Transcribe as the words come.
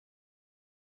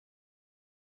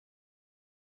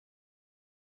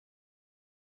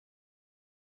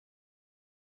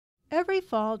Every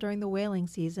fall during the whaling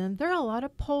season, there are a lot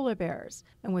of polar bears,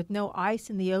 and with no ice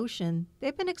in the ocean,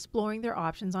 they've been exploring their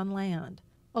options on land.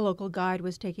 A local guide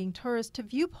was taking tourists to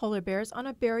view polar bears on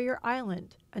a barrier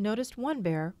island and noticed one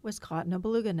bear was caught in a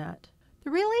beluga net. The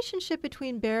relationship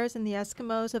between bears and the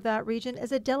Eskimos of that region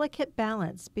is a delicate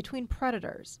balance between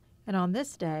predators, and on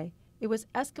this day, it was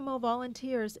Eskimo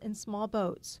volunteers in small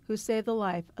boats who saved the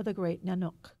life of the great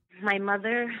Nanook. My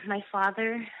mother, my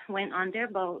father went on their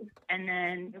boat, and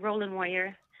then the Roland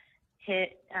Warrior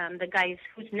hit the guys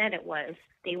whose net it was.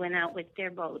 They went out with their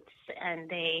boats, and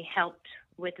they helped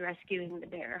with rescuing the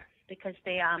bear because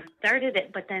they started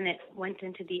it, but then it went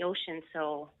into the ocean.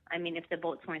 So, I mean, if the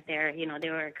boats weren't there, they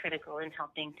were critical in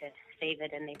helping to save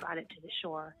it, and they brought it to the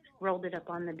shore, rolled it up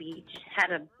on the beach,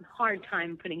 had a hard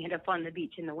time putting it up on the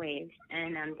beach in the waves,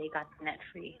 and they got the net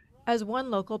free. As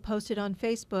one local posted on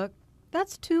Facebook,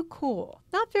 "That's too cool.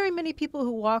 Not very many people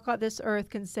who walk on this earth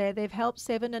can say they've helped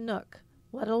save a Nanook,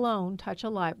 let alone touch a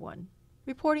live one."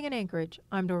 Reporting in Anchorage,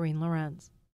 I'm Doreen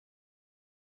Lorenz.